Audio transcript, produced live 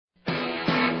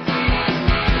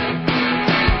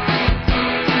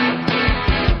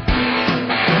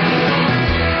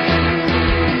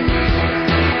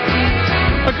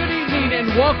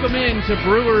Welcome in to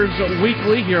Brewers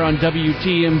Weekly here on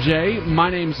WTMJ. My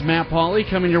name's Matt Pauley,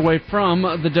 coming your way from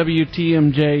the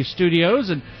WTMJ studios.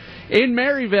 And in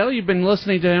Maryville, you've been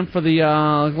listening to him for the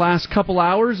last couple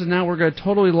hours, and now we're going to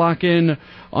totally lock in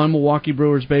on Milwaukee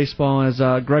Brewers baseball as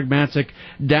Greg Matzek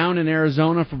down in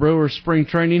Arizona for Brewers spring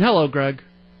training. Hello, Greg.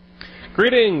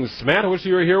 Greetings, Matt. I wish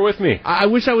you were here with me. I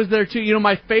wish I was there, too. You know,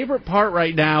 my favorite part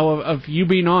right now of you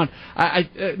being on,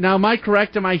 now, am I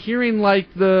correct? Am I hearing, like,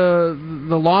 the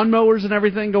lawnmowers and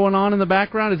everything going on in the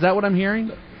background? Is that what I'm hearing?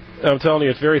 I'm telling you,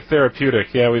 it's very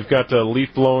therapeutic. Yeah, we've got leaf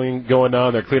blowing going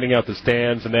on. They're cleaning out the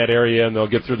stands in that area, and they'll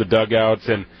get through the dugouts.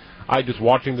 And I just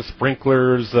watching the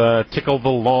sprinklers tickle the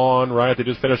lawn, right? They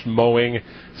just finished mowing.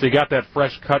 So you got that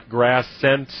fresh-cut grass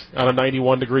scent on a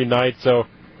 91-degree night, so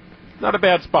not a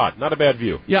bad spot, not a bad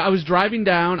view. Yeah, I was driving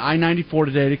down I-94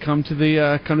 today to come to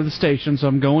the station, so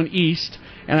I'm going east,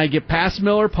 and I get past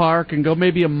Miller Park and go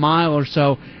maybe a mile or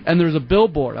so, and there's a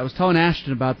billboard. I was telling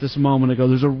Ashton about this a moment ago.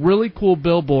 There's a really cool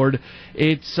billboard.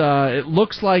 It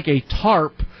looks like a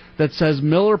tarp that says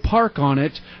Miller Park on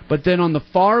it, but then on the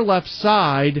far left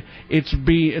side,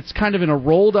 it's kind of in a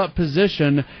rolled-up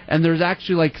position, and there's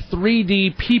actually like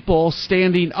 3D people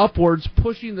standing upwards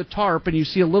pushing the tarp, and you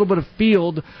see a little bit of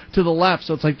field to the left,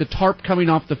 so it's like the tarp coming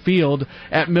off the field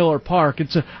at Miller Park.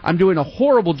 I'm doing a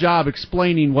horrible job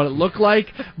explaining what it looked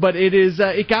like, but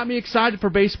it got me excited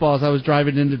for baseball as I was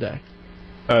driving in today.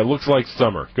 It looks like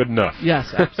summer. Good enough.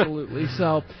 Yes, absolutely.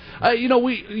 So,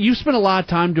 you spend a lot of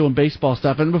time doing baseball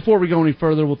stuff, and before we go any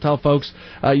further, we'll tell folks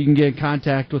you can get in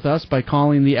contact with us by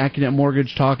calling the AccuNet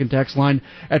Mortgage Talk and Text line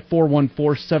at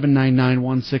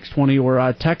 414-799-1620 or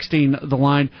texting the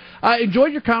line. I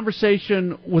enjoyed your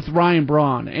conversation with Ryan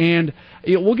Braun, and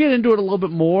we'll get into it a little bit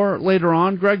more later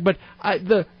on, Greg, but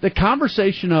the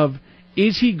conversation of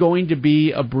is he going to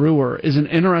be a Brewer is an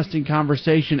interesting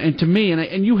conversation. And to me,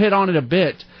 and you hit on it a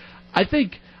bit, I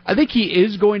think he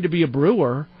is going to be a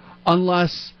Brewer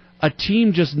unless a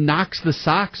team just knocks the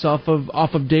socks off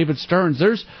of David Stearns.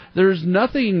 There's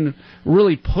nothing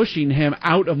really pushing him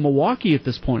out of Milwaukee at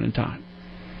this point in time.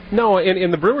 No,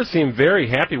 and the Brewers seem very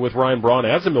happy with Ryan Braun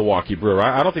as a Milwaukee Brewer.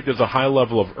 I don't think there's a high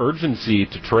level of urgency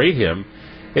to trade him.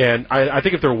 And I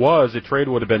think if there was, a trade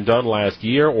would have been done last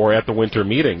year or at the winter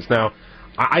meetings. Now,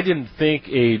 I didn't think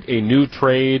a new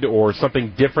trade or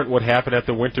something different would happen at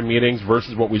the winter meetings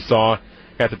versus what we saw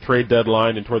at the trade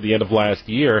deadline and toward the end of last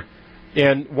year.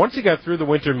 And once he got through the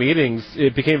winter meetings,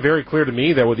 it became very clear to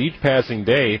me that with each passing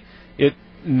day, it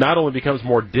not only becomes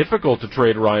more difficult to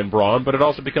trade Ryan Braun, but it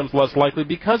also becomes less likely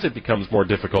because it becomes more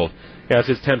difficult as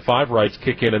his 10-5 rights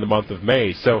kick in the month of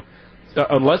May. So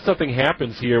unless something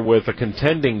happens here with a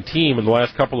contending team in the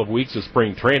last couple of weeks of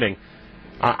spring training,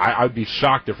 I'd be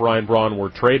shocked if Ryan Braun were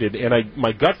traded. And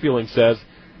my gut feeling says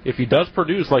if he does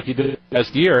produce like he did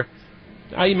last year,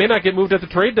 he may not get moved at the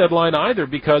trade deadline either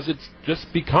because it's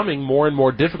just becoming more and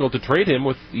more difficult to trade him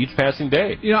with each passing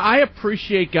day. You know, I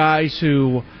appreciate guys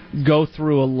who go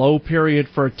through a low period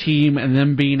for a team and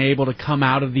then being able to come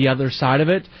out of the other side of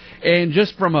it. And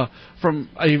just from a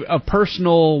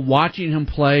personal watching him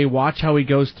play, watch how he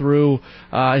goes through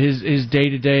his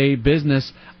day-to-day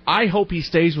business, I hope he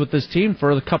stays with this team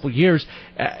for a couple of years.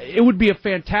 It would be a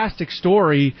fantastic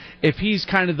story if he's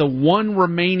kind of the one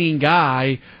remaining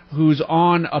guy who's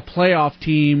on a playoff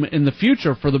team in the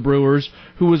future for the Brewers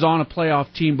who was on a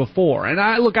playoff team before. And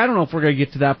I don't know if we're going to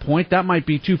get to that point. That might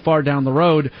be too far down the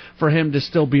road for him to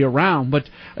still be around. But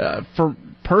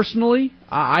personally,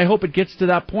 I hope it gets to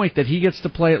that point that he gets to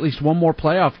play at least one more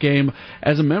playoff game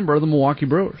as a member of the Milwaukee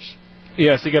Brewers.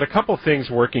 Yeah, so you got a couple things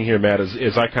working here, Matt,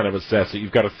 as I kind of assess it.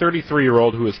 You've got a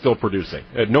 33-year-old who is still producing.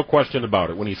 No question about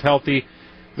it. When he's healthy,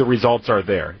 the results are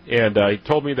there. And he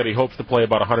told me that he hopes to play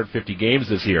about 150 games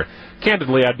this year.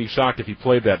 Candidly, I'd be shocked if he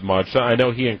played that much. I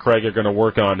know he and Craig are going to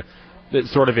work on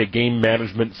sort of a game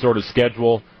management sort of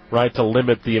schedule, right, to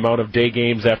limit the amount of day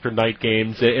games after night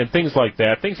games and things like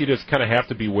that, things you just kind of have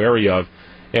to be wary of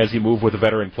as you move with a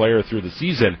veteran player through the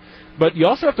season. But you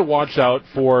also have to watch out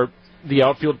for the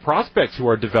outfield prospects who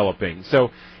are developing.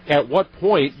 So at what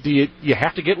point do you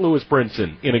have to get Lewis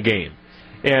Brinson in a game?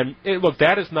 And look,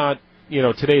 that is not,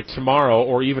 today, tomorrow,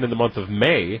 or even in the month of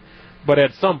May, but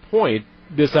at some point,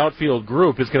 this outfield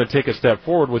group is going to take a step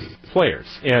forward with players.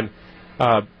 And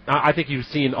I think you've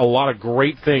seen a lot of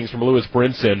great things from Lewis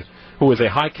Brinson, who is a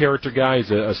high-character guy. He's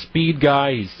a speed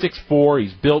guy. He's 6'4".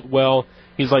 He's built well.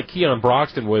 He's like Keon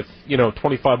Broxton with,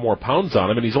 25 more pounds on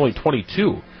him, and he's only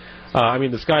 22.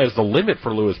 The sky is the limit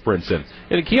for Lewis Brinson.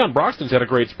 And Keon Broxton's had a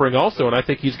great spring also, and I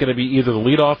think he's going to be either the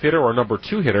leadoff hitter or number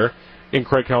 2 hitter in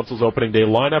Craig Counsell's opening day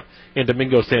lineup. And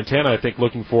Domingo Santana, I think,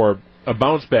 looking for a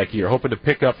bounce-back year, hoping to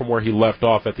pick up from where he left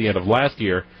off at the end of last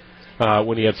year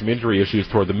when he had some injury issues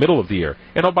toward the middle of the year.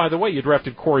 And, oh, by the way, you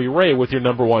drafted Corey Ray with your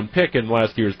number 1 pick in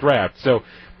last year's draft. So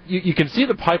you can see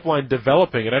the pipeline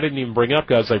developing, and I didn't even bring up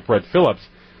guys like Brett Phillips.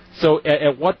 So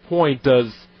at what point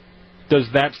does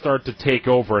that start to take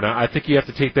over? And I think you have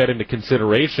to take that into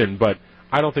consideration, but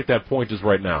I don't think that point is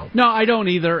right now. No, I don't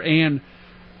either. And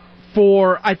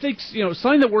I think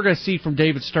something that we're going to see from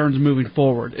David Stearns moving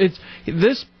forward. It's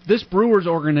this Brewers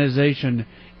organization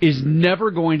is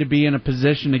never going to be in a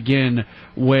position again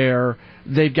where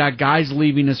they've got guys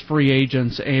leaving as free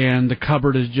agents and the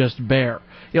cupboard is just bare.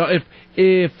 If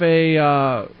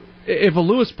a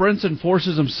Lewis Brinson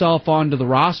forces himself onto the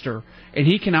roster and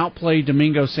he can outplay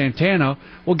Domingo Santana,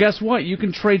 well, guess what? You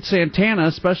can trade Santana,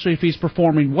 especially if he's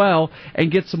performing well, and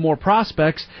get some more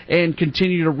prospects and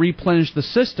continue to replenish the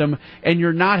system, and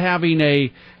you're not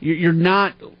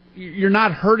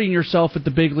hurting yourself at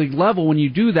the big league level when you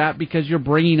do that, because you're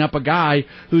bringing up a guy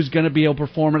who's going to be able to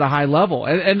perform at a high level.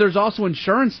 And there's also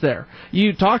insurance there.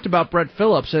 You talked about Brett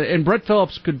Phillips, and Brett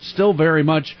Phillips could still very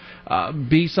much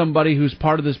be somebody who's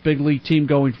part of this big league team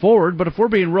going forward. But if we're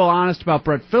being real honest about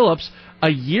Brett Phillips, a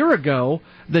year ago,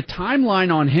 the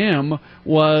timeline on him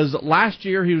was last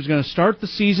year he was going to start the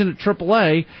season at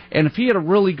AAA, and if he had a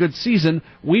really good season,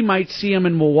 we might see him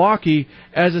in Milwaukee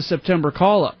as a September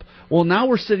call-up. Well, now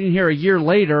we're sitting here a year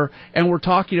later, and we're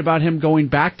talking about him going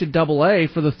back to AA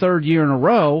for the 3rd year in a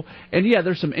row. And, yeah,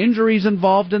 there's some injuries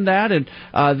involved in that, and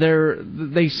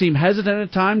they seem hesitant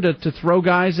at times to throw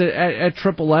guys at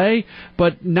AAA,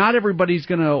 but not everybody's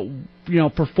going to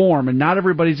perform, and not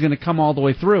everybody's going to come all the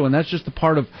way through, and that's just a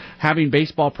part of having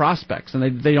baseball prospects,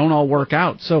 and they don't all work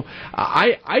out. So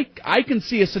I can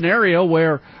see a scenario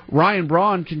where Ryan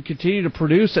Braun can continue to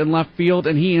produce in left field,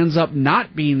 and he ends up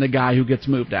not being the guy who gets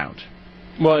moved out.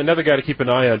 Well, another guy to keep an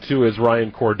eye on, too, is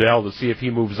Ryan Cordell, to see if he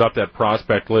moves up that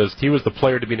prospect list. He was the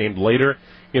player to be named later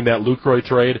in that Lucroy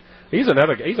trade. He's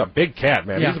a big cat,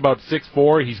 man. Yeah. He's about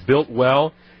 6'4". He's built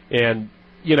well, and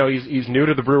he's new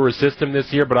to the Brewers system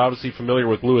this year, but obviously familiar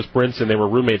with Lewis Brinson. They were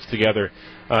roommates together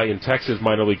in Texas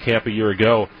minor league camp a year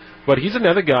ago. But he's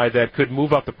another guy that could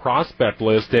move up the prospect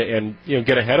list and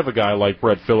get ahead of a guy like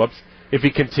Brett Phillips if he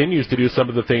continues to do some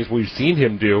of the things we've seen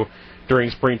him do during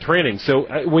spring training. So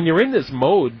when you're in this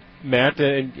mode, Matt,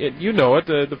 and you know it,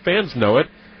 the fans know it,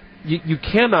 you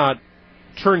cannot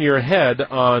turn your head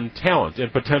on talent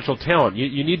and potential talent.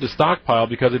 You need to stockpile,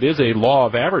 because it is a law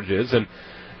of averages, and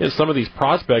some of these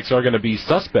prospects are going to be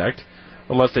suspect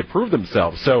unless they prove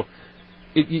themselves. So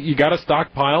you got to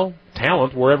stockpile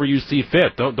talent wherever you see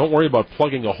fit. Don't worry about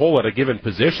plugging a hole at a given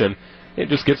position. And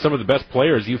just get some of the best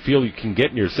players you feel you can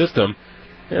get in your system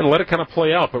and let it kind of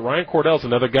play out. But Ryan Cordell's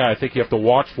another guy I think you have to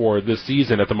watch for this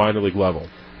season at the minor league level.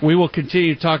 We will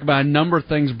continue to talk about a number of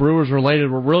things Brewers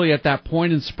related. We're really at that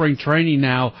point in spring training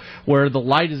now where the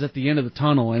light is at the end of the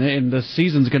tunnel, and the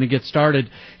season's going to get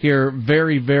started here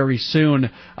very, very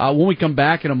soon. When we come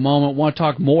back in a moment, I want to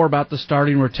talk more about the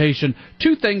starting rotation.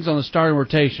 2 things on the starting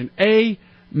rotation. A,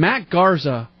 Matt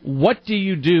Garza, what do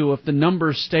you do if the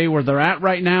numbers stay where they're at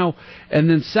right now? And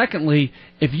then secondly,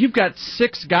 if you've got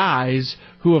 6 guys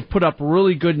who have put up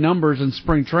really good numbers in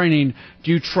spring training,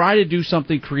 do you try to do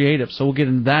something creative? So we'll get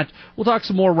into that. We'll talk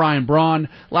some more Ryan Braun.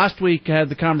 Last week I had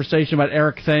the conversation about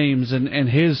Eric Thames and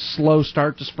his slow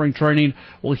start to spring training.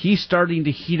 Well, he's starting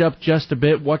to heat up just a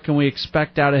bit. What can we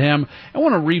expect out of him? I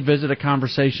want to revisit a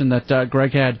conversation that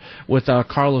Greg had with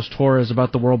Carlos Torres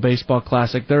about the World Baseball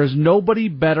Classic. There is nobody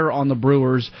better on the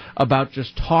Brewers about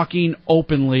just talking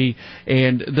openly,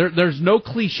 and there's no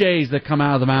cliches that come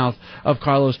out of the mouth of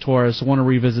Carlos Torres. So I want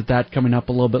to revisit that coming up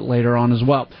a little bit later on as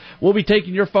well. We'll be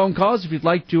taking your phone calls if you'd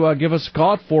like to give us a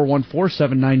call at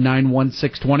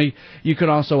 414-799-1620. You can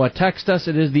also text us.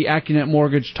 It is the AccuNet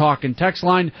Mortgage Talk and Text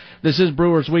line. This is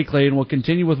Brewers Weekly, and we'll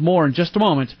continue with more in just a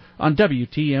moment on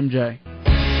WTMJ.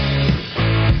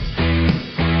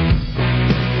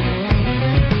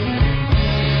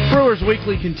 Brewers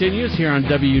Weekly continues here on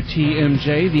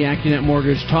WTMJ, the AccuNet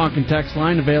Mortgage Talk and Text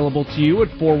line, available to you at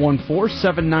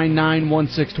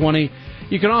 414-799-1620.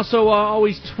 You can also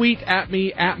always tweet at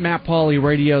me, at Matt Pauley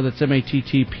Radio, that's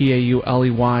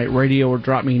MattPauley Radio, or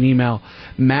drop me an email,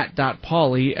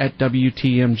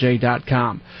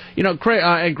 matt.pauley@WTMJ.com. And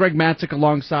Greg Matzek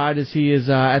alongside as he is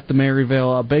at the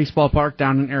Maryville Baseball Park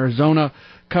down in Arizona,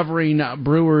 covering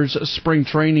Brewers spring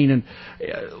training. And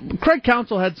Craig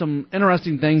Counsell had some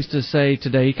interesting things to say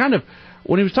today. He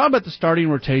when he was talking about the starting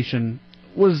rotation,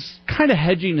 was kind of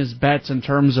hedging his bets in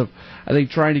terms of, I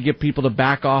think, trying to get people to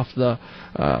back off the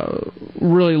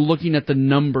really looking at the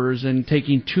numbers and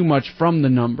taking too much from the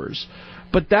numbers.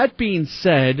 But that being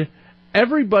said,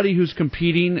 everybody who's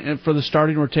competing for the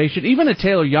starting rotation, even a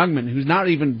Taylor Youngman, who's not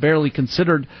even barely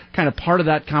considered kind of part of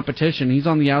that competition, he's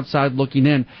on the outside looking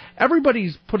in.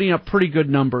 Everybody's putting up pretty good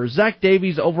numbers. Zach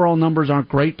Davies' overall numbers aren't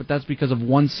great, but that's because of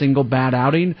one single bad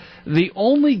outing. The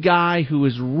only guy who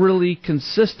is really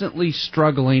consistently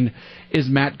struggling is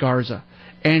Matt Garza.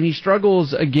 And he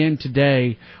struggles again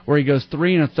today, where he goes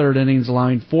 3 1/3 innings,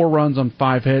 allowing 4 runs on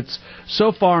 5 hits.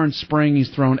 So far in spring, he's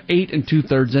thrown 8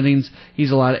 2/3 innings. He's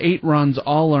allowed 8 runs,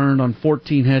 all earned on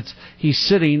 14 hits. He's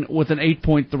sitting with an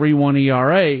 8.31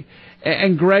 ERA.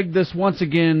 And Greg, this once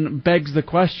again begs the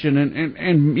question,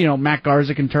 and you know, Matt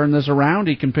Garza can turn this around.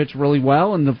 He can pitch really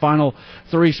well in the final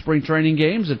 3 spring training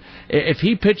games, and if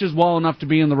he pitches well enough to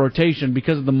be in the rotation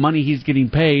because of the money he's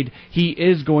getting paid, he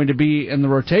is going to be in the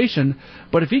rotation.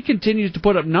 But if he continues to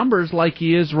put up numbers like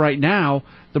he is right now,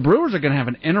 the Brewers are going to have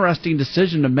an interesting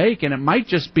decision to make, and it might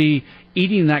just be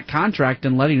eating that contract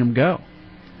and letting him go.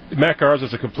 Matt Garza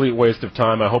is a complete waste of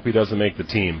time. I hope he doesn't make the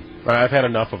team. I've had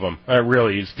enough of him.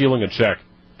 He's stealing a check.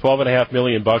 $12.5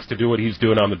 million to do what he's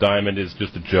doing on the diamond is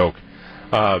just a joke.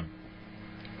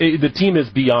 The team is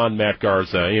beyond Matt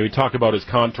Garza. You know, we talk about his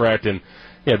contract and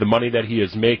the money that he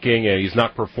is making, and he's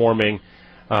not performing.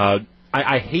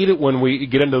 I hate it when we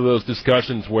get into those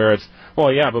discussions where it's,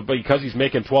 well, yeah, but because he's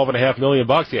making $12.5 million,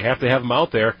 you have to have him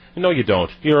out there. No, you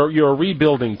don't. You're a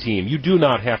rebuilding team. You do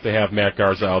not have to have Matt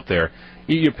Garza out there.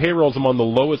 Your payroll's among the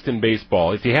lowest in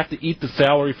baseball. If you have to eat the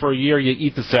salary for a year, you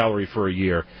eat the salary for a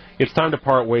year. It's time to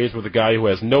part ways with a guy who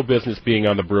has no business being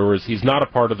on the Brewers. He's not a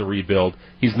part of the rebuild.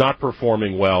 He's not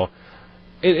performing well.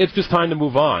 It's just time to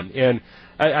move on. And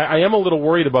I am a little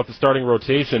worried about the starting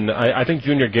rotation. I think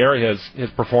Junior Guerra has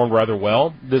performed rather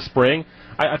well this spring.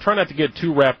 I try not to get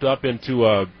too wrapped up into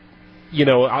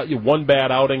one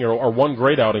bad outing or one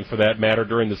great outing for that matter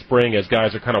during the spring as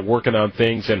guys are kind of working on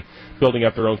things and building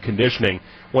up their own conditioning.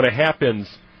 When it happens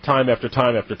time after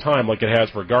time after time like it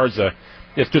has for Garza,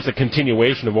 it's just a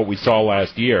continuation of what we saw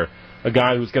last year. A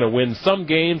guy who's going to win some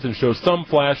games and show some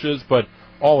flashes, but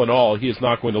all in all, he is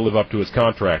not going to live up to his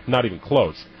contract, not even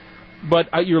close. But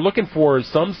you're looking for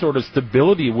some sort of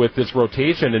stability with this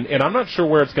rotation, and I'm not sure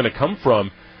where it's going to come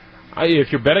from.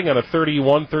 If you're betting on a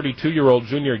 31, 32-year-old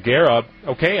Junior Guerra,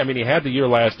 okay, I mean, he had the year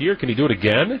last year. Can he do it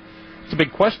again? It's a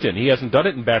big question. He hasn't done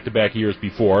it in back-to-back years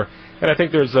before, and I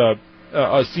think there's a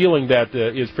ceiling that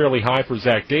is fairly high for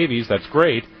Zach Davies. That's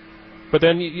great. But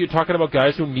then you're talking about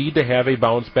guys who need to have a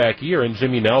bounce-back year, and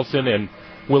Jimmy Nelson and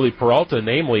Willie Peralta,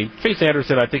 namely. Chase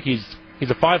Anderson, I think he's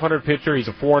a 500 pitcher. He's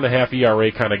a 4.5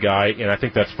 ERA kind of guy, and I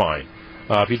think that's fine.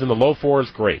 If he's in the low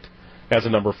fours, great, as a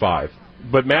number 5.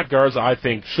 But Matt Garza, I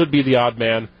think, should be the odd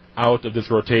man out of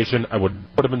this rotation. I would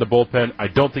put him in the bullpen. I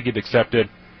don't think he'd accept it.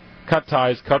 Cut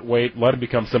ties, cut weight, let him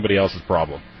become somebody else's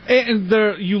problem. And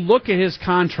you look at his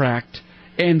contract,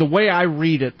 and the way I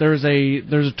read it, there's a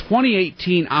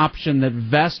 2018 option that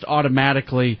vests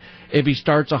automatically if he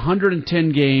starts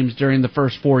 110 games during the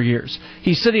first 4 years.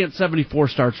 He's sitting at 74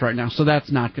 starts right now, so that's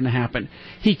not going to happen.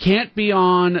 He can't be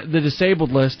on the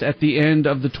disabled list at the end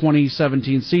of the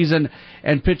 2017 season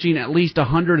and pitching at least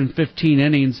 115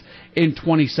 innings in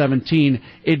 2017.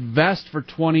 It vests for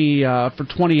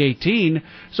 2018.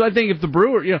 So I think if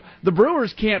the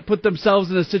Brewers can't put themselves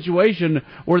in a situation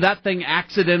where that thing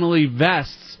accidentally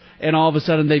vests and all of a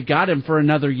sudden they've got him for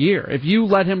another year. If you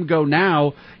let him go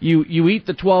now, you eat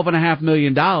the $12.5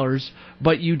 million,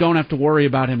 but you don't have to worry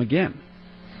about him again.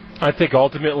 I think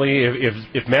ultimately,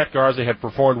 if Matt Garza had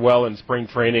performed well in spring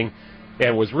training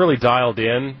and was really dialed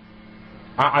in,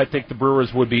 I think the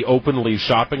Brewers would be openly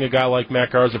shopping a guy like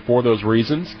Matt Garza for those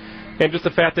reasons. And just the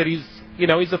fact that he's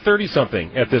a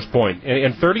 30-something at this point.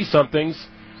 And 30-somethings,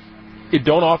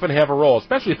 don't often have a role,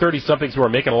 especially 30-somethings who are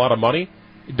making a lot of money,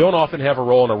 don't often have a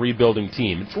role in a rebuilding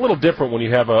team. It's a little different when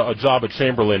you have a job at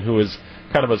Chamberlain, who is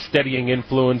kind of a steadying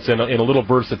influence and a little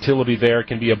versatility there,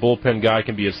 can be a bullpen guy,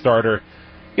 can be a starter.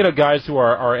 Guys who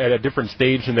are at a different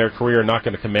stage in their career are not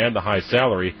going to command the high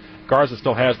salary. Garza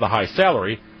still has the high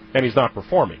salary, and he's not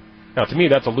performing. Now, to me,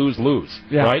 that's a lose-lose,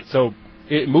 right? So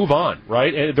move on,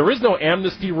 right? And there is no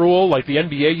amnesty rule like the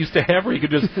NBA used to have where you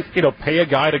could just, pay a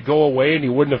guy to go away and he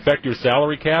wouldn't affect your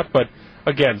salary cap. But,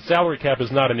 again, salary cap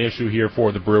is not an issue here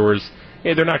for the Brewers.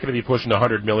 They're not going to be pushing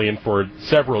 $100 million for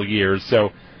several years. So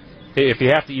if you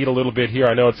have to eat a little bit here,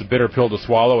 I know it's a bitter pill to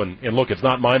swallow. And look, it's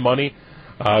not my money,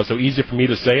 so easy for me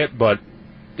to say it, but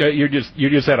You're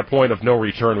just at a point of no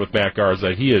return with Matt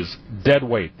Garza. He is dead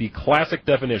weight, the classic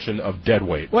definition of dead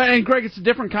weight. Well, and Greg, it's a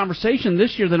different conversation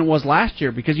this year than it was last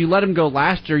year, because you let him go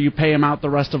last year, you pay him out the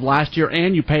rest of last year,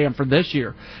 and you pay him for this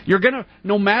year. You're gonna,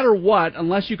 no matter what,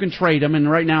 unless you can trade him, and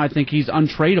right now I think he's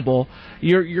untradeable,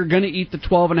 you're gonna eat the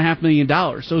 $12.5 million.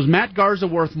 So is Matt Garza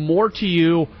worth more to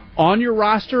you on your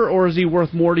roster, or is he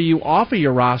worth more to you off of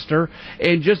your roster?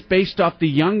 And just based off the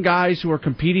young guys who are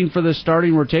competing for the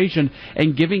starting rotation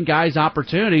and giving guys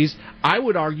opportunities, I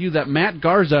would argue that Matt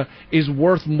Garza is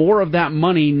worth more of that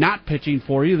money not pitching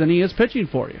for you than he is pitching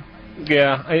for you.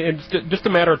 Yeah, it's just a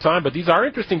matter of time, but these are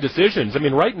interesting decisions. I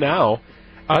mean, right now,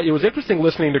 it was interesting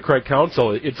listening to Craig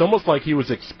Counsell. It's almost like he was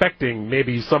expecting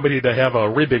maybe somebody to have a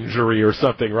rib injury or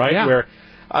something, right? Yeah. Where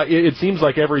it seems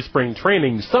like every spring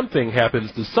training something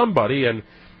happens to somebody, and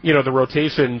the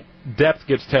rotation depth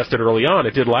gets tested early on.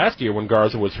 It did last year when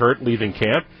Garza was hurt leaving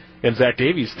camp, and Zach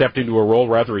Davies stepped into a role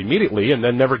rather immediately and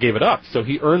then never gave it up. So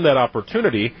he earned that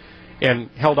opportunity and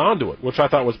held on to it, which I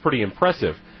thought was pretty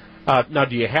impressive. Now,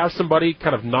 do you have somebody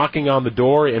kind of knocking on the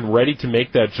door and ready to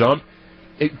make that jump?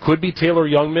 It could be Taylor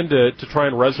Youngman to try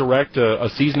and resurrect a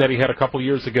season that he had a couple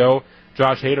years ago.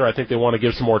 Josh Hader, I think they want to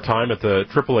give some more time at the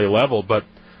AAA level, but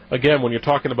again, when you're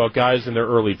talking about guys in their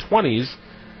early 20s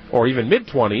or even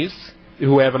mid-20s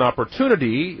who have an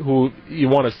opportunity, who you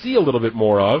want to see a little bit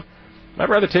more of, I'd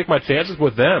rather take my chances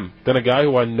with them than a guy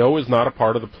who I know is not a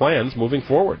part of the plans moving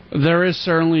forward. There is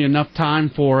certainly enough time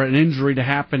for an injury to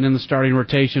happen in the starting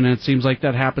rotation, and it seems like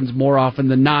that happens more often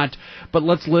than not. But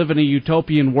let's live in a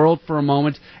utopian world for a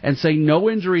moment and say no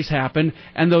injuries happen,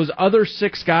 and those other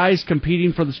 6 guys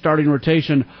competing for the starting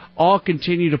rotation all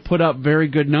continue to put up very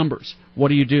good numbers. What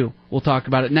do you do? We'll talk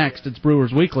about it next. It's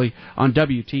Brewers Weekly on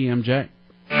WTMJ.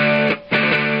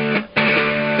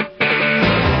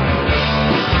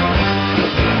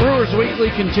 Brewers Weekly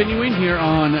continuing here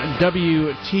on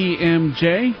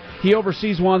WTMJ. He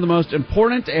oversees one of the most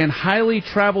important and highly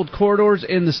traveled corridors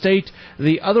in the state.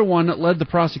 The other one led the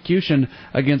prosecution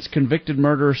against convicted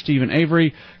murderer Stephen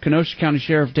Avery. Kenosha County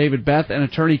Sheriff David Beth and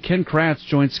attorney Ken Kratz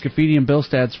joined Scafidi and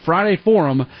Billstad's Friday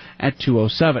Forum at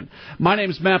 2:07. My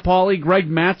name is Matt Pauley. Greg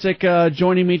Matzek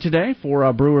joining me today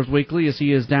for Brewers Weekly as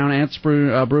he is down at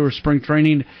Brewers Spring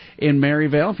Training in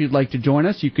Maryvale. If you'd like to join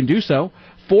us, you can do so.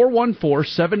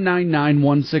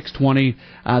 414-799-1620.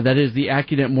 That is the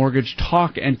AccuNet Mortgage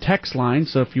talk and text line.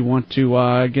 So if you want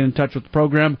to get in touch with the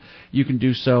program, you can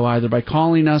do so either by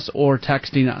calling us or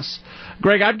texting us.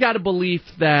 Greg, I've got a belief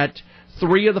that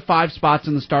 3 of the 5 spots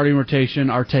in the starting rotation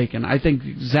are taken. I think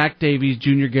Zach Davies,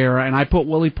 Junior Guerra, and I put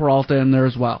Willie Peralta in there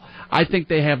as well. I think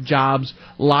they have jobs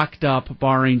locked up,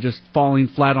 barring just falling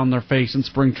flat on their face in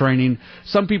spring training.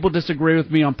 Some people disagree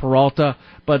with me on Peralta,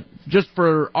 but just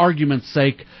for argument's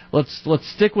sake, let's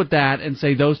stick with that and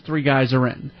say those 3 guys are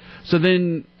in. So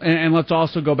then, and let's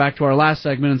also go back to our last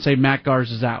segment and say Matt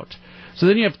Garza's out. So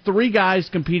then you have 3 guys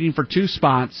competing for 2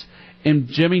 spots in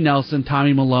Jimmy Nelson,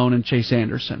 Tommy Milone, and Chase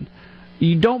Anderson.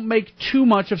 You don't make too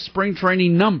much of spring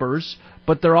training numbers,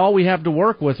 but they're all we have to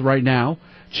work with right now.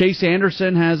 Chase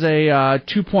Anderson has a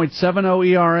 2.70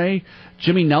 ERA.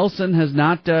 Jimmy Nelson has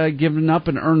not given up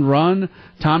an earned run.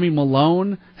 Tommy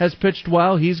Milone has pitched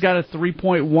well. He's got a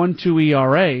 3.12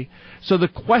 ERA. So the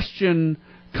question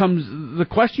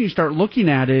you start looking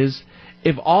at is,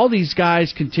 if all these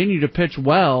guys continue to pitch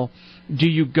well, do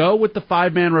you go with the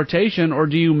 5-man rotation, or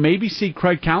do you maybe see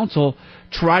Craig Counsell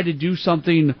try to do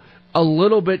something a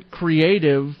little bit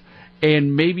creative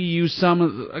and maybe use some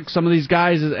of these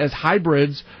guys as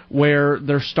hybrids where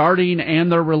they're starting and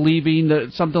they're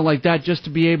relieving, something like that, just to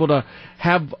be able to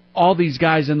have all these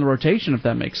guys in the rotation, if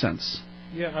that makes sense?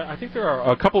 Yeah, I think there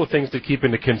are a couple of things to keep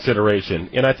into consideration.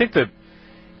 And I think that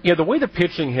the way the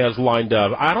pitching has lined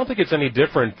up, I don't think it's any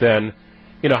different than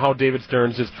how David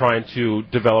Stearns is trying to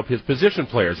develop his position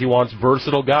players. He wants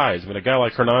versatile guys. I mean, a guy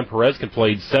like Hernan Perez can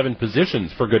play 7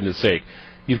 positions, for goodness sake.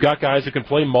 You've got guys who can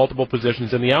play multiple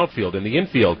positions in the outfield, in the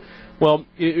infield. Well,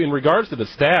 in regards to the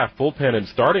staff, bullpen and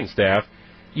starting staff,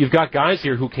 you've got guys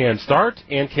here who can start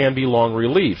and can be long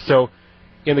relief. So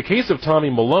in the case of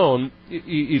Tommy Milone,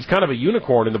 he's kind of a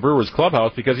unicorn in the Brewers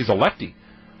clubhouse because he's a lefty.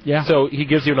 Yeah. So he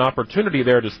gives you an opportunity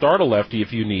there to start a lefty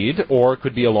if you need, or it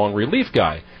could be a long relief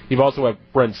guy. You've also have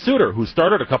Brent Suter, who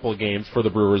started a couple of games for the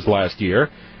Brewers last year,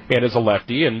 and is a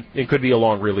lefty, and it could be a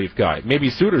long relief guy. Maybe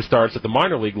Suter starts at the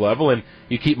minor league level, and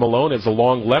you keep Milone as a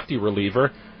long lefty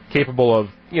reliever, capable of,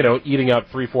 eating up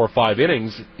 3, 4, 5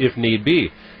 innings if need be.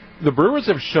 The Brewers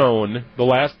have shown the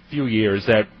last few years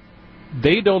that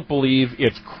they don't believe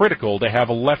it's critical to have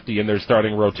a lefty in their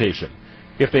starting rotation.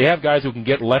 If they have guys who can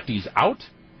get lefties out,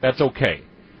 that's okay.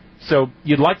 So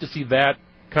you'd like to see that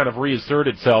kind of reassert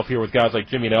itself here with guys like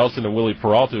Jimmy Nelson and Willie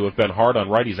Peralta, who have been hard on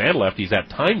righties and lefties at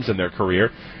times in their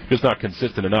career, just not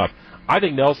consistent enough. I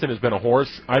think Nelson has been a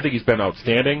horse. I think he's been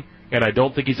outstanding, and I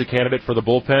don't think he's a candidate for the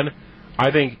bullpen.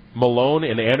 I think Malone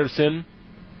and Anderson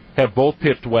have both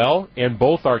pitched well, and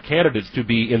both are candidates to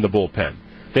be in the bullpen.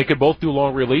 They could both do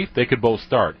long relief. They could both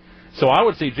start. So I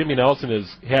would say Jimmy Nelson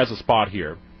has a spot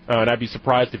here, and I'd be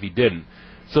surprised if he didn't.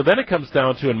 So then it comes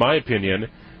down to, in my opinion,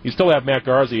 you still have Matt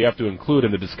Garza you have to include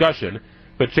in the discussion,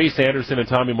 but Chase Anderson and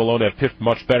Tommy Malone have pitched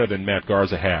much better than Matt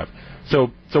Garza have.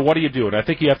 So what do you do? And I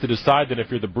think you have to decide that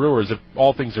if you're the Brewers, if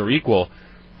all things are equal,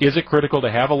 is it critical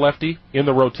to have a lefty in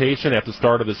the rotation at the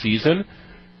start of the season?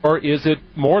 Or is it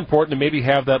more important to maybe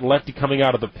have that lefty coming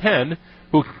out of the pen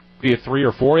who can be a 3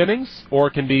 or 4 innings, or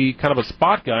can be kind of a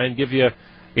spot guy and give you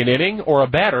an inning or a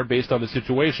batter based on the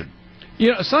situation?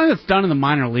 You know, something that's done in the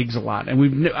minor leagues a lot,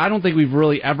 and I don't think we've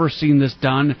really ever seen this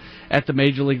done at the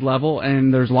major league level,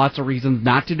 and there's lots of reasons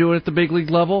not to do it at the big league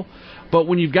level. But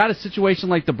when you've got a situation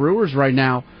like the Brewers right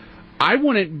now, I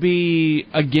wouldn't be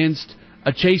against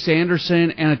a Chase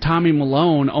Anderson and a Tommy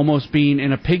Malone almost being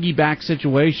in a piggyback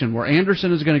situation where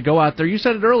Anderson is going to go out there. You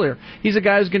said it earlier. He's a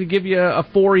guy who's going to give you a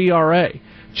 4 ERA.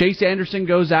 Chase Anderson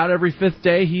goes out every 5th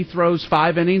day. He throws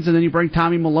 5 innings, and then you bring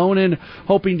Tommy Malone in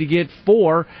hoping to get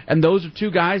 4, and those are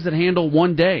 2 guys that handle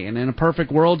 1 day. And in a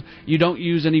perfect world, you don't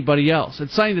use anybody else.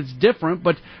 It's something that's different,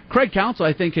 but Craig Counsell,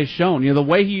 I think, has shown, the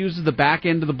way he uses the back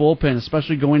end of the bullpen,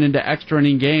 especially going into extra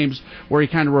inning games where he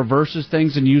kind of reverses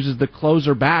things and uses the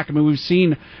closer back. I mean, we've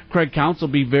seen Craig Counsell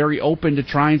be very open to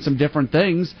trying some different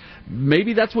things.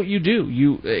 Maybe that's what you do.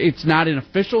 It's not an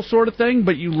official sort of thing,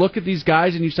 but you look at these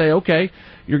guys and you say, okay,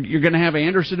 you're going to have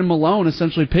Anderson and Malone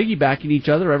essentially piggybacking each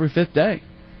other every 5th day.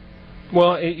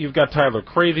 Well, you've got Tyler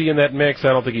Cravey in that mix. I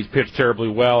don't think he's pitched terribly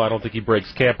well. I don't think he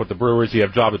breaks camp with the Brewers. You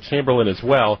have Jabba Chamberlain as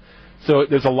well. So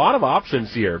there's a lot of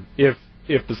options here. If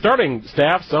the starting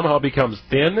staff somehow becomes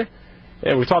thin,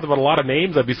 and we talked about a lot of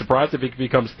names, I'd be surprised if it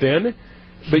becomes thin.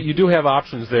 But you do have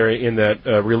options there in that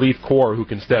relief core who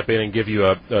can step in and give you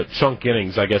a chunk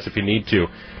innings, I guess, if you need to.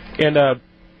 And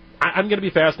I'm going to be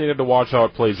fascinated to watch how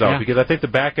it plays out, because I think the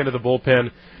back end of the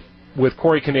bullpen with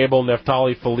Corey Knebel,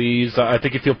 Neftali Feliz, I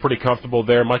think you feel pretty comfortable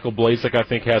there. Michael Blazek, I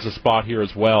think, has a spot here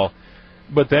as well.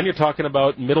 But then you're talking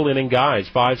about middle inning guys,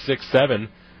 5, 6, 7.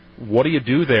 What do you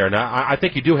do there? Now, I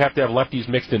think you do have to have lefties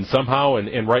mixed in somehow,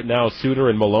 and right now Suter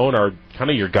and Malone are kind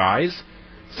of your guys.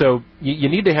 So you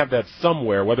need to have that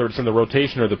somewhere, whether it's in the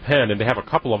rotation or the pen, and to have a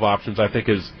couple of options I think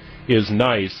is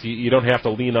nice. You don't have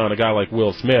to lean on a guy like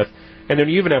Will Smith. And then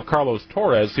you even have Carlos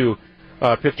Torres, who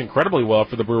pitched incredibly well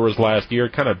for the Brewers last year,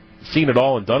 kind of seen it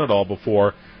all and done it all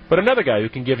before, but another guy who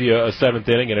can give you a 7th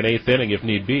inning and an 8th inning if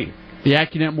need be. The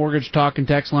AccuNet Mortgage Talk and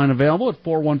Text line available at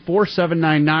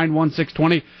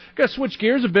 414-799-1620. Got to switch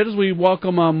gears a bit as we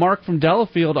welcome Mark from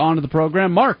Delafield onto the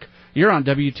program. Mark, you're on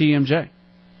WTMJ.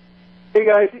 Hey,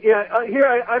 guys. Yeah,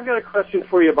 I've got a question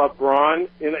for you about Braun,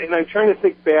 and I'm trying to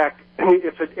think back.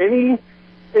 If at any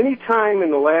time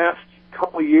in the last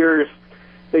couple of years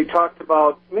they talked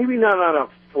about, maybe not on a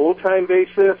full-time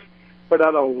basis, but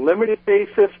on a limited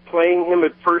basis, playing him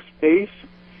at first base.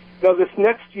 Now, this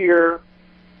next year,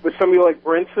 with somebody like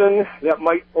Brinson, that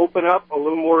might open up a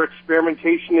little more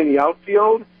experimentation in the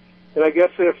outfield. And I guess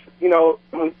if,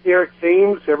 Eric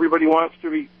Thames, everybody wants to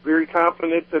be very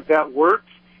confident that works.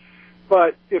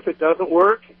 But if it doesn't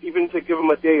work, even to give him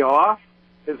a day off,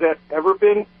 has that ever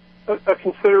been a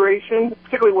consideration?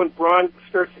 Particularly when Braun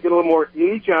starts to get a little more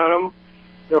age on him.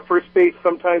 First base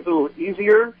sometimes a little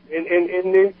easier,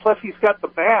 and then plus he's got the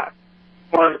bat.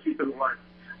 Want to keep in mind.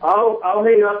 I'll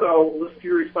hang up. I'll listen to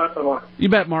your response online. You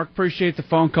bet, Mark. Appreciate the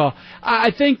phone call.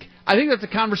 I think that's a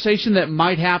conversation that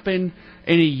might happen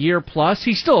in a year plus.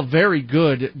 He's still a very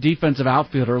good defensive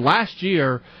outfielder. Last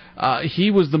year,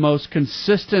 he was the most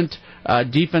consistent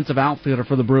defensive outfielder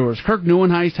for the Brewers. Kirk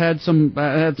Neuenhuis had some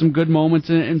good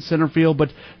moments in center field,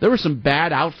 but there was some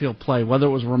bad outfield play, whether it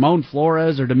was Ramon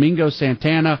Flores or Domingo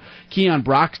Santana. Keon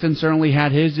Broxton certainly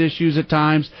had his issues at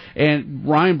times, and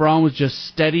Ryan Braun was just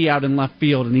steady out in left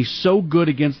field, and he's so good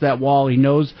against that wall. He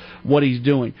knows what he's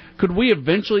doing. Could we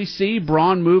eventually see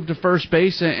Braun move to first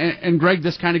base? And Greg,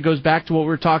 this kind of goes back to what we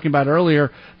were talking about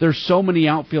earlier. There's so many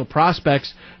outfield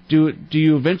prospects. Do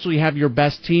you eventually have your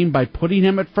best team by putting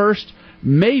him at first?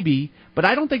 Maybe, but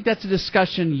I don't think that's a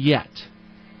discussion yet.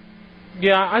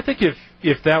 Yeah, I think if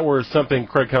that were something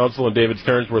Craig Counsell and David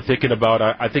Stearns were thinking about,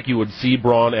 I think you would see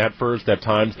Braun at first at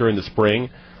times during the spring,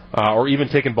 or even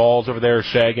taking balls over there,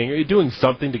 shagging, or doing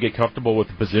something to get comfortable with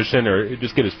the position or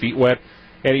just get his feet wet.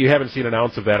 And you haven't seen an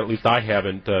ounce of that, at least I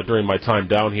haven't, during my time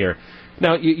down here.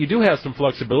 Now, you do have some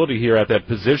flexibility here at that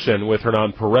position with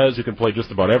Hernan Perez, who can play just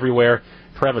about everywhere.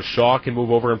 Travis Shaw can move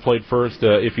over and play first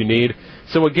if you need.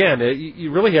 So, again,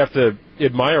 you really have to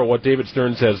admire what David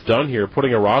Stearns has done here,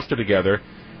 putting a roster together.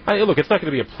 Look, it's not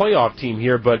going to be a playoff team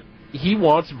here, but he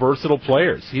wants versatile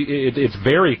players. It's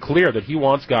very clear that he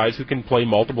wants guys who can play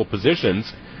multiple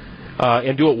positions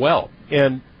and do it well.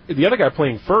 And the other guy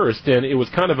playing first, and it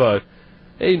was kind of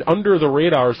an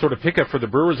under-the-radar sort of pickup for the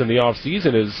Brewers in the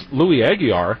offseason, is Louis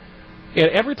Aguilar. And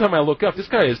every time I look up, this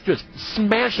guy is just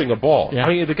smashing a ball. Yeah. I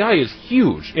mean, the guy is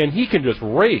huge, and he can just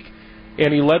rake.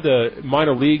 And he led the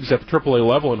minor leagues at the AAA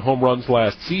level in home runs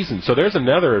last season. So there's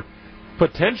another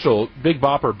potential big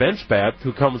bopper bench bat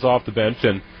who comes off the bench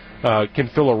and can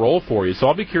fill a role for you. So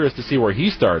I'll be curious to see where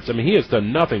he starts. I mean, he has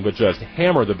done nothing but just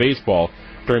hammer the baseball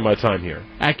during my time here.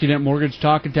 AccuNet Mortgage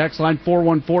Talk and Text Line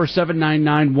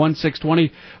 414-799-1620.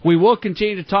 We will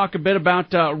continue to talk a bit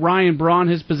about Ryan Braun,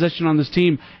 his position on this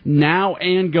team now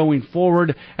and going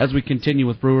forward as we continue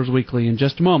with Brewers Weekly in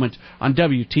just a moment on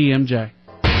WTMJ.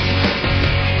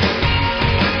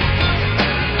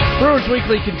 Brewers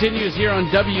Weekly continues here on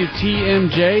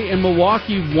WTMJ. In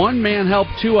Milwaukee, one man helped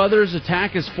two others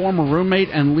attack his former roommate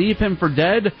and leave him for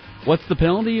dead. What's the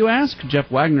penalty, you ask?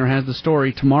 Jeff Wagner has the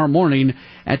story tomorrow morning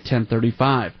at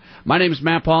 10:35. My name is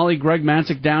Matt Pauley. Greg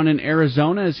Matzek down in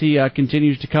Arizona as he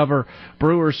continues to cover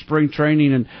Brewers spring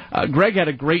training. And Greg had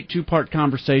a great two-part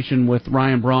conversation with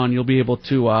Ryan Braun. You'll be able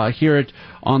to hear it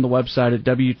on the website at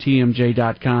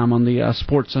WTMJ.com on the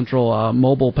Sports Central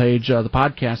mobile page, the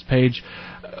podcast page.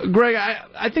 Greg,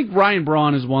 I think Ryan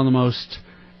Braun is one of the most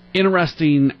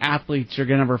interesting athletes you're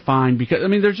going to ever find because, I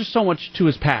mean, there's just so much to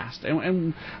his past,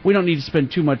 and we don't need to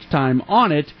spend too much time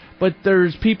on it, but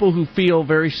there's people who feel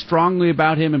very strongly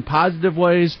about him in positive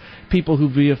ways, people who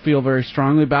feel very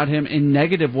strongly about him in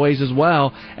negative ways as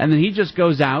well, and then he just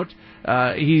goes out.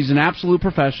 He's an absolute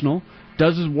professional,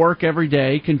 does his work every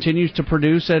day, continues to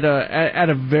produce at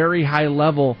a very high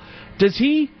level.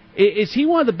 Is he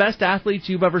one of the best athletes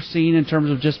you've ever seen in terms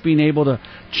of just being able to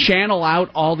channel out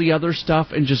all the other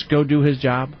stuff and just go do his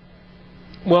job?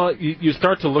 Well, you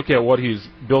start to look at what he's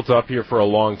built up here for a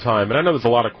long time, and I know there's a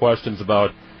lot of questions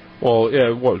about, well,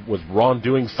 was Braun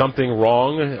doing something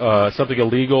wrong, something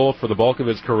illegal for the bulk of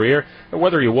his career?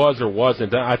 Whether he was or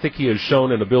wasn't, I think he has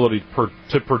shown an ability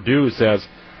to produce as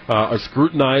a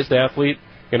scrutinized athlete,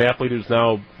 an athlete who's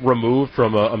now removed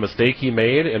from a mistake he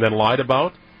made and then lied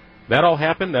about. That all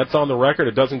happened. That's on the record.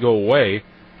 It doesn't go away.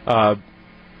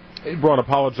 Braun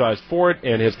apologized for it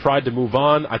and has tried to move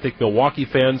on. I think Milwaukee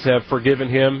fans have forgiven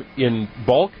him in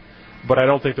bulk, but I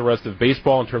don't think the rest of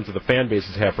baseball, in terms of the fan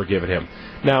bases, have forgiven him.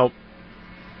 Now,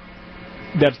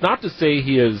 that's not to say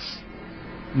he is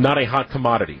not a hot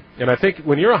commodity. And I think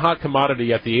when you're a hot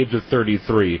commodity at the age of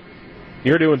 33,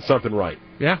 you're doing something right.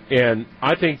 Yeah. And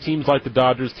I think teams like the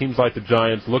Dodgers, teams like the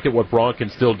Giants, look at what Braun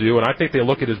can still do, and I think they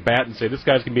look at his bat and say, this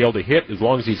guy's going to be able to hit as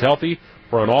long as he's healthy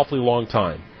for an awfully long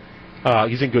time.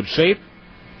 He's in good shape.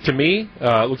 To me,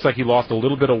 it looks like he lost a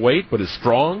little bit of weight, but is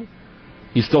strong.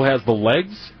 He still has the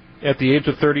legs at the age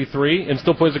of 33 and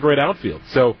still plays a great outfield.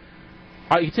 So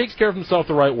he takes care of himself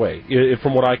the right way,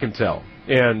 from what I can tell.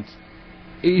 And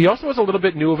he also has a little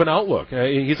bit new of an outlook.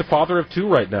 He's a father of two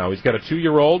right now. He's got a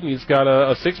 2-year-old, and he's got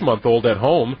a 6-month-old at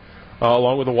home,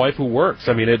 along with a wife who works.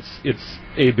 I mean, it's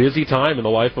a busy time in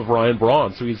the life of Ryan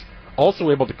Braun. So he's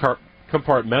also able to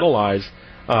compartmentalize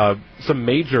some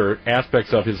major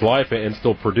aspects of his life and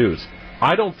still produce.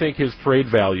 I don't think his trade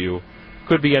value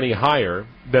could be any higher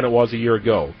than it was a year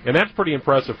ago. And that's pretty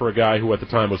impressive for a guy who at the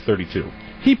time was 32.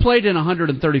 He played in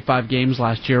 135 games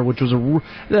last year, which was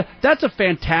that's a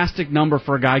fantastic number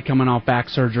for a guy coming off back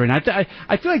surgery. And I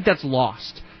feel like that's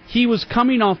lost. He was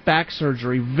coming off back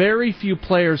surgery. Very few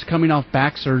players coming off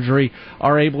back surgery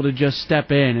are able to just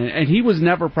step in. And he was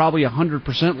never probably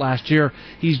 100% last year.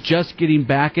 He's just getting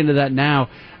back into that now.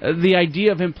 The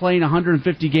idea of him playing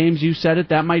 150 games, you said it,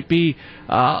 that might be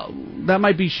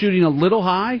shooting a little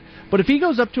high. But if he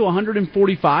goes up to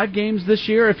 145 games this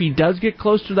year, if he does get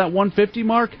close to that 150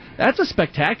 mark, that's a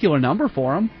spectacular number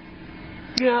for him.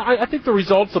 Yeah, I think the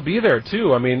results will be there,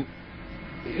 too. I mean,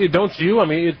 don't you? I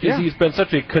mean, he's been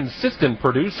such a consistent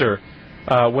producer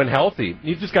when healthy.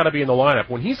 He's just got to be in the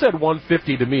lineup. When he said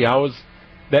 150 to me,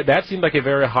 that seemed like a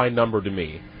very high number to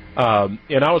me.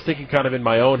 And I was thinking kind of in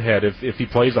my own head, if he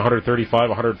plays 135,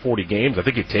 140 games, I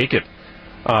think he'd take it.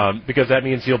 Because that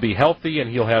means he'll be healthy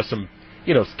and he'll have some,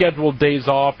 scheduled days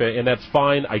off, and that's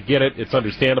fine. I get it. It's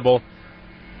understandable.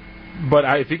 But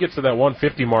if he gets to that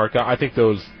 150 mark, I think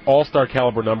those all-star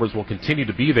caliber numbers will continue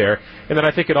to be there. And then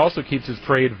I think it also keeps his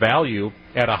trade value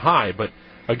at a high. But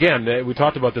again, we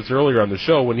talked about this earlier on the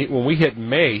show. When we hit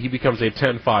May, he becomes a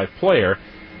 10-5 player.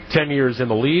 10 years in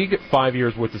the league, 5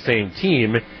 years with the same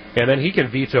team, and then he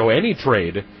can veto any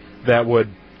trade that would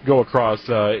go across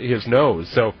his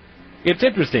nose. So it's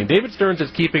interesting. David Stearns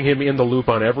is keeping him in the loop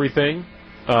on everything,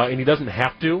 and he doesn't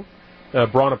have to.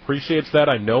 Braun appreciates that.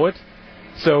 I know it.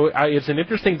 So it's an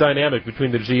interesting dynamic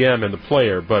between the GM and the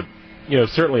player, but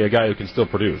certainly a guy who can still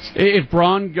produce. If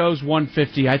Braun goes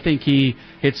 150, I think he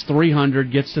hits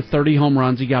 300, gets to 30 home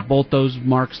runs. He got both those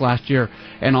marks last year,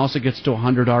 and also gets to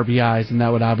 100 RBIs, and that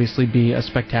would obviously be a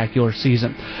spectacular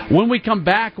season. When we come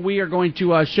back, we are going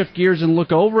to shift gears and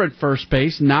look over at first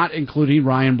base, not including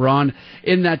Ryan Braun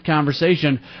in that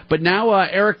conversation. But now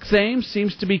Eric Thames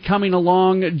seems to be coming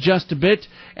along just a bit,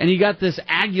 and you got this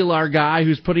Aguilar guy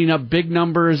who's putting up big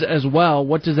numbers as well.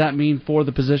 What does that mean for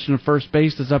the position of first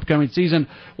base this upcoming season?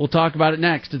 We'll talk about it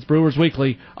next. It's Brewers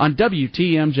Weekly on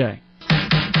WTMJ.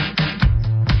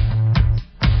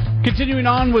 Continuing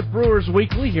on with Brewers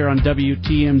Weekly here on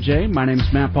WTMJ. My name's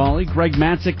Matt Pauley. Greg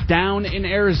Matzek down in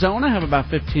Arizona. Have about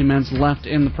 15 minutes left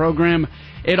in the program.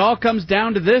 It all comes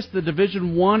down to this. The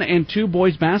Division I and II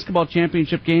boys basketball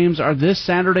championship games are this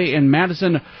Saturday in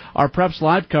Madison. Our Preps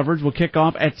Live coverage will kick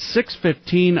off at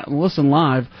 6:15. Listen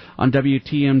live on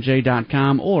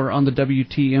WTMJ.com or on the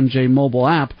WTMJ mobile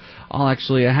app. I'll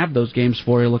actually have those games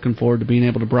for you. Looking forward to being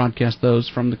able to broadcast those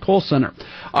from the Kohl Center.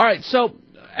 All right, so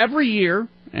every year,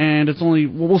 and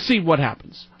we'll see what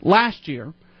happens. Last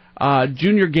year,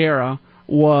 Junior Guerra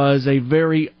was a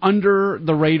very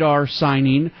under-the-radar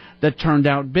signing that turned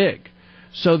out big.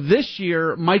 So this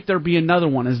year, might there be another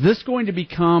one? Is this going to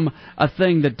become a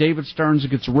thing that David Stearns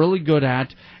gets really good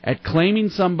at claiming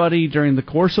somebody during the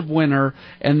course of winter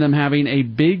and them having a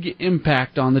big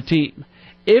impact on the team?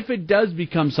 If it does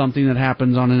become something that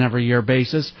happens on an every-year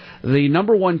basis, the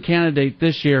number one candidate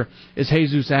this year is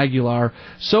Jesus Aguilar.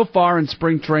 So far in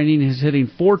spring training, he's hitting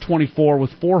 .424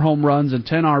 with 4 home runs and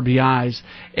 10 RBIs,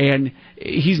 and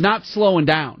he's not slowing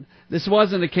down. This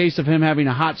wasn't a case of him having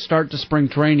a hot start to spring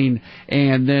training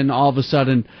and then all of a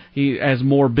sudden, as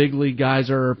more big league guys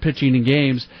are pitching in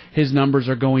games, his numbers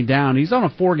are going down. He's on a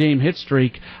 4-game hit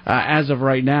streak as of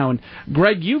right now. And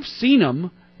Greg, you've seen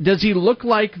him. Does he look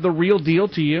like the real deal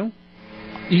to you?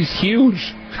 He's huge.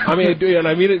 He's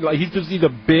a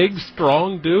big,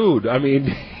 strong dude. I mean,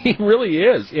 he really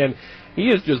is, and he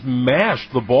has just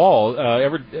mashed the ball.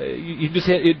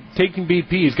 Taking BP,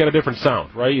 he's got a different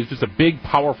sound, right? He's just a big,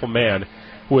 powerful man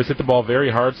who has hit the ball very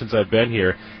hard since I've been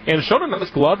here, and showed a nice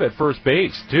glove at first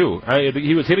base too.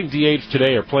 He was hitting DH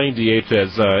today, or playing DH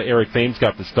as Eric Thames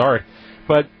got the start,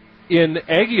 but. In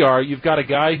Aguilar, you've got a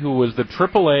guy who was the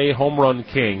AAA home run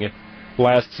king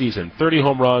last season. 30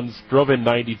 home runs, drove in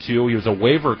 92. He was a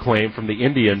waiver claim from the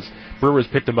Indians. Brewers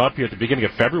picked him up here at the beginning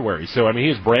of February. So, I mean,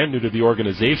 he is brand new to the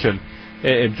organization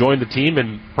and joined the team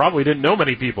and probably didn't know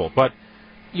many people. But,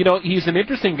 he's an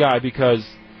interesting guy because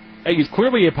he's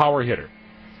clearly a power hitter.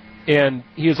 And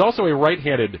he is also a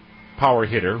right-handed power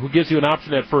hitter who gives you an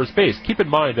option at first base. Keep in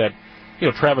mind that,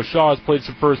 Travis Shaw has played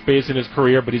some first base in his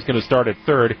career, but he's going to start at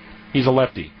third. He's a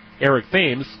lefty. Eric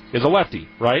Thames is a lefty,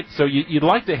 right? So you'd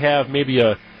like to have maybe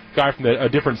a guy from a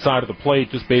different side of the plate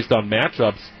just based on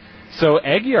matchups. So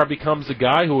Aguilar becomes a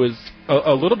guy who is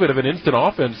a little bit of an instant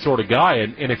offense sort of guy,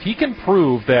 and if he can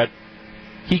prove that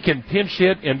he can pinch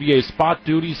hit and be a spot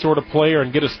duty sort of player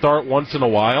and get a start once in a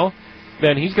while,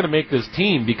 then he's going to make this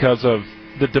team because of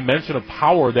the dimension of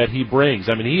power that he brings.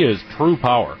 I mean, he is true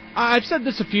power. I've said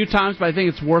this a few times, but I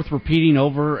think it's worth repeating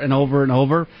over and over and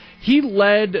over. He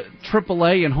led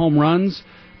AAA in home runs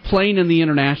playing in the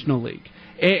International League.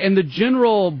 And the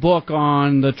general book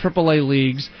on the AAA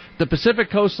leagues, the Pacific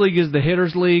Coast League is the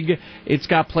Hitters League. It's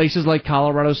got places like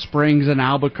Colorado Springs and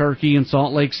Albuquerque and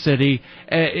Salt Lake City.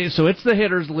 So it's the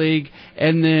Hitters League.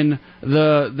 And then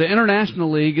the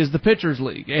International League is the Pitchers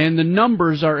League. And the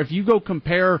numbers are, if you go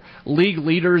compare league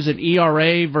leaders in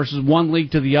ERA versus one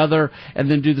league to the other, and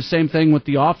then do the same thing with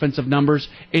the offensive numbers,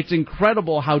 it's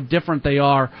incredible how different they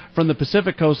are from the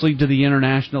Pacific Coast League to the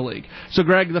International League. So,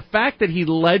 Greg, the fact that he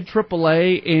led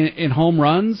AAA in home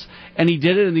runs, and he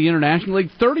did it in the International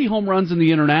League, 30 home runs in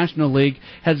the International League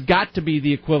has got to be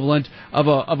the equivalent of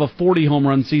a 40 home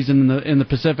run season in the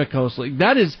Pacific Coast League.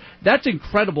 That's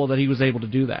incredible that he was able to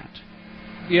do that.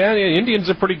 Yeah, Indians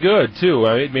are pretty good, too.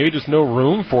 Maybe just no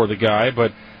room for the guy,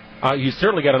 but he's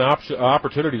certainly got an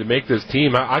opportunity to make this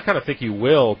team. I kind of think he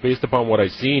will, based upon what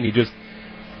I've seen. He just,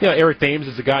 Eric Thames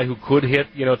is a guy who could hit,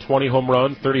 20 home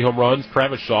runs, 30 home runs.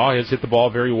 Travis Shaw has hit the ball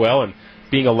very well, and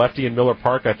being a lefty in Miller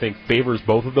Park, I think, favors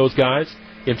both of those guys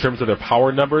in terms of their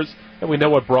power numbers. And we know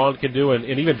what Braun can do, and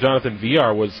even Jonathan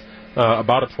Villar was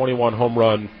about a 21 home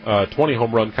run, 20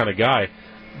 home run kind of guy.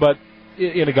 But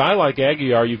in a guy like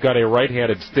Aguilar, you've got a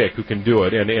right-handed stick who can do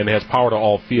it and has power to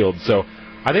all fields. So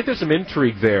I think there's some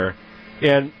intrigue there.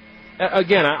 And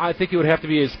again, I think it would have to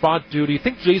be a spot duty.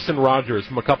 Think Jason Rogers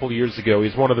from a couple of years ago.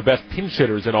 He's one of the best pinch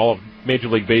hitters in all of Major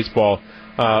League Baseball,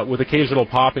 with occasional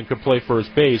pop and could play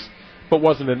first base, but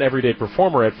wasn't an everyday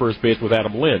performer at first base with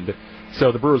Adam Lind.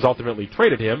 So the Brewers ultimately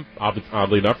traded him,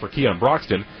 oddly enough, for Keon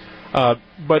Broxton.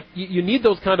 But you need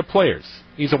those kind of players.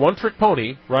 He's a one-trick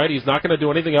pony, right? He's not going to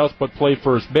do anything else but play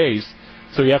first base.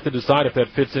 So you have to decide if that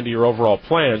fits into your overall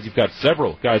plans. You've got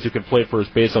several guys who can play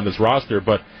first base on this roster,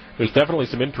 but there's definitely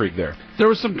some intrigue there. There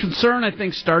was some concern, I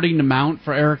think, starting to mount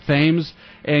for Eric Thames.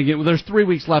 And there's 3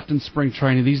 weeks left in spring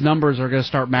training. These numbers are going to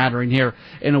start mattering here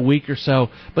in a week or so.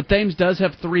 But Thames does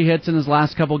have 3 hits in his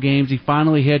last couple games. He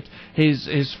finally hit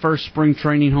his first spring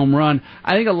training home run.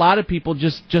 I think a lot of people,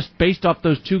 just based off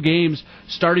those 2 games,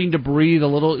 starting to breathe a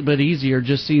little bit easier,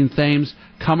 just seeing Thames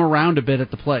come around a bit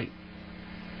at the plate.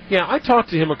 Yeah, I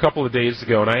talked to him a couple of days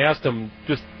ago, and I asked him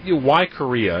just why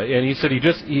Korea, and he said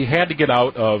he had to get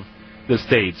out of the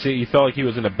States. He felt like he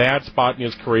was in a bad spot in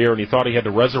his career, and he thought he had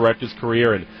to resurrect his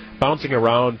career, and bouncing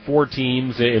around 4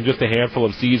 teams in just a handful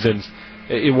of seasons,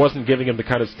 it wasn't giving him the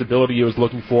kind of stability he was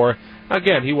looking for.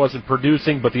 Again, he wasn't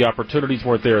producing, but the opportunities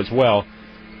weren't there as well.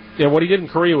 And what he did in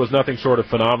Korea was nothing short of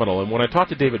phenomenal. And when I talked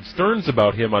to David Stearns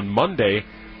about him on Monday,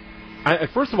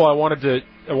 first of all, I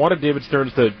wanted David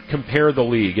Stearns to compare the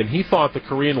league, and he thought the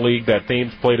Korean league that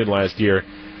Thames played in last year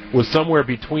was somewhere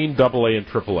between AA and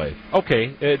AAA.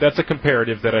 Okay, that's a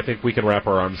comparative that I think we can wrap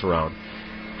our arms around.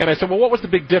 And I said, well, what was the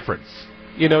big difference?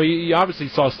 You obviously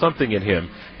saw something in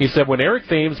him. He said when Eric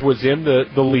Thames was in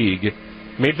the league,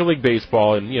 Major League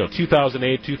Baseball, in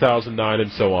 2008, 2009,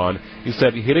 and so on, he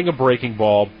said hitting a breaking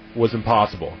ball was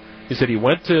impossible. He said he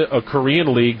went to a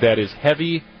Korean league that is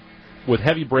heavy, with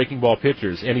heavy breaking ball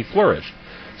pitchers, and he flourished.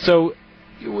 So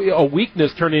a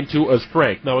weakness turned into a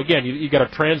strength. Now, again, you got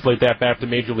to translate that back to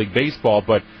Major League Baseball,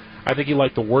 but I think he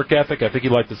liked the work ethic. I think he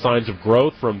liked the signs of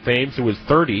growth from Thames, who is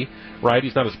 30, right?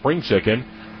 He's not a spring chicken,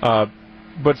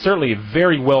 but certainly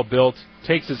very well built,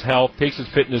 takes his health, takes his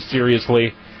fitness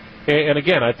seriously, and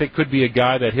again, I think could be a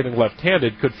guy that hitting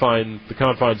left-handed could find the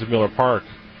confines of Miller Park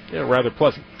rather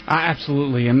pleasant.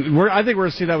 Absolutely, and I think we're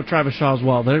going to see that with Travis Shaw as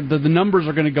well. The numbers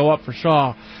are going to go up for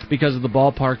Shaw because of the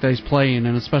ballpark that he's playing,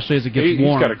 and especially as it gets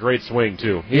warm. He's got a great swing,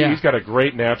 too. He's got a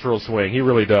great natural swing. He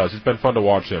really does. It's been fun to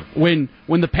watch him.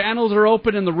 When the panels are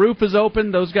open and the roof is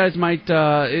open, those guys might,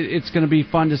 it's going to be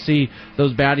fun to see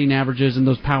those batting averages and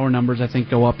those power numbers, I think,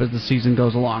 go up as the season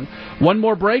goes along. One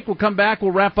more break. We'll come back.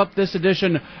 We'll wrap up this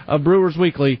edition of Brewers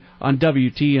Weekly on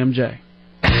WTMJ.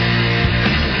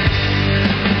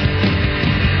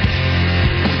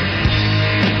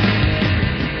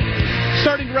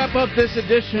 Wrap up this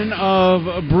edition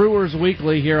of Brewers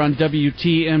Weekly here on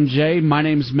WTMJ. My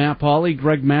name's Matt Pauley.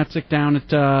 Greg Matzek down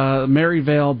at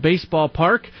Maryvale Baseball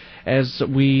Park as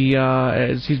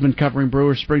he's been covering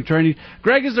Brewers spring training.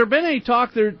 Greg, has there been any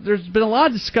talk? There's been a lot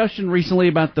of discussion recently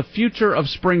about the future of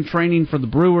spring training for the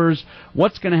Brewers.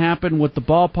 What's going to happen with the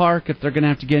ballpark, if they're going to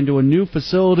have to get into a new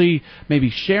facility,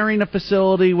 maybe sharing a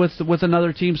facility with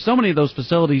another team. So many of those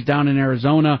facilities down in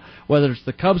Arizona, whether it's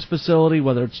the Cubs facility,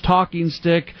 whether it's Talking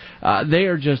Stick, they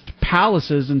are just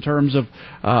palaces in terms of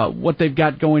what they've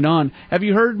got going on. Have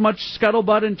you heard much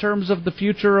scuttlebutt in terms of the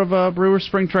future of Brewers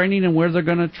spring training and where they're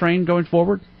going to train going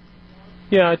forward?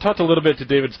 Yeah, I talked a little bit to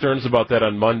David Stearns about that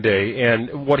on Monday,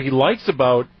 and what he likes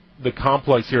about the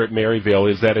complex here at Maryvale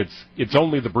is that it's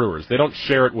only the Brewers. They don't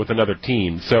share it with another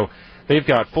team, so they've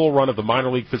got full run of the minor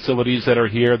league facilities that are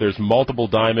here. There's multiple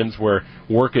diamonds where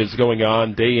work is going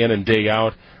on day in and day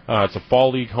out. It's a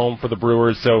fall league home for the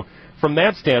Brewers, so from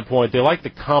that standpoint, they like the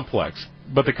complex,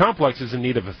 but the complex is in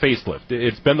need of a facelift.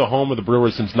 It's been the home of the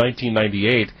Brewers since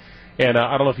 1998, and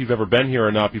I don't know if you've ever been here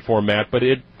or not before, Matt, but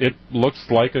it looks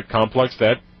like a complex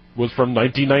that was from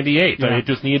 1998. Yeah. I mean, it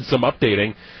just needs some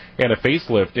updating and a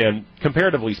facelift. And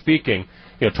comparatively speaking,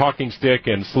 Talking Stick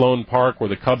and Sloan Park, where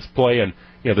the Cubs play, and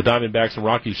the Diamondbacks and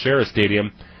Rockies share a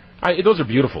stadium, those are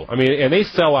beautiful. I mean, and they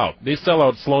sell out. They sell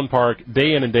out Sloan Park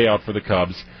day in and day out for the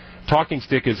Cubs. Talking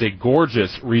Stick is a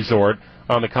gorgeous resort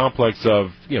on the complex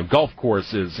of golf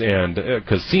courses and a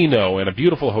casino and a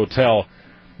beautiful hotel.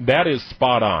 That is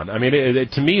spot on. I mean,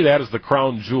 to me, that is the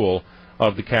crown jewel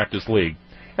of the Cactus League.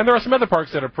 And there are some other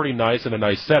parks that are pretty nice in a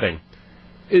nice setting.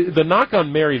 The knock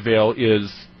on Maryvale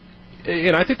is,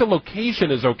 and I think the location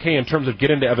is okay in terms of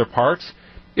getting to other parks.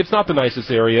 It's not the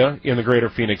nicest area in the greater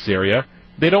Phoenix area.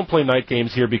 They don't play night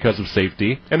games here because of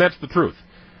safety, and that's the truth.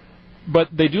 But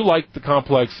they do like the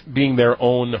complex being their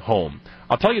own home.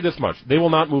 I'll tell you this much. They will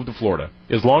not move to Florida.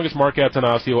 As long as Mark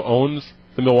Attanasio owns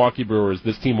the Milwaukee Brewers,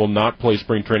 this team will not play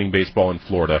spring training baseball in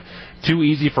Florida. Too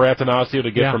easy for Attanasio to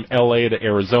get from L.A. to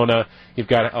Arizona. You've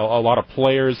got a lot of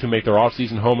players who make their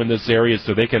off-season home in this area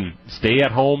so they can stay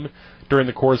at home during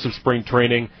the course of spring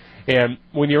training. And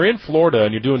when you're in Florida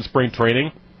and you're doing spring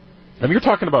training, I mean, you're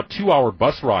talking about 2-hour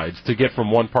bus rides to get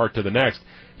from one part to the next.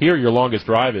 Here, your longest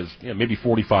drive is maybe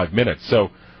 45 minutes.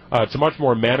 So it's a much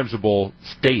more manageable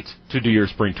state to do your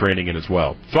spring training in as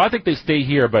well. So I think they stay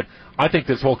here, but I think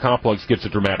this whole complex gets a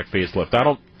dramatic facelift. I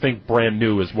don't think brand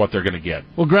new is what they're going to get.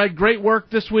 Well, Greg, great work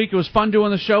this week. It was fun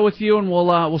doing the show with you, and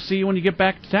we'll see you when you get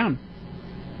back to town.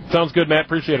 Sounds good, Matt.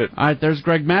 Appreciate it. All right, there's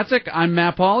Greg Matzek. I'm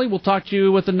Matt Pauley. We'll talk to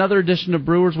you with another edition of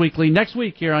Brewers Weekly next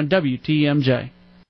week here on WTMJ.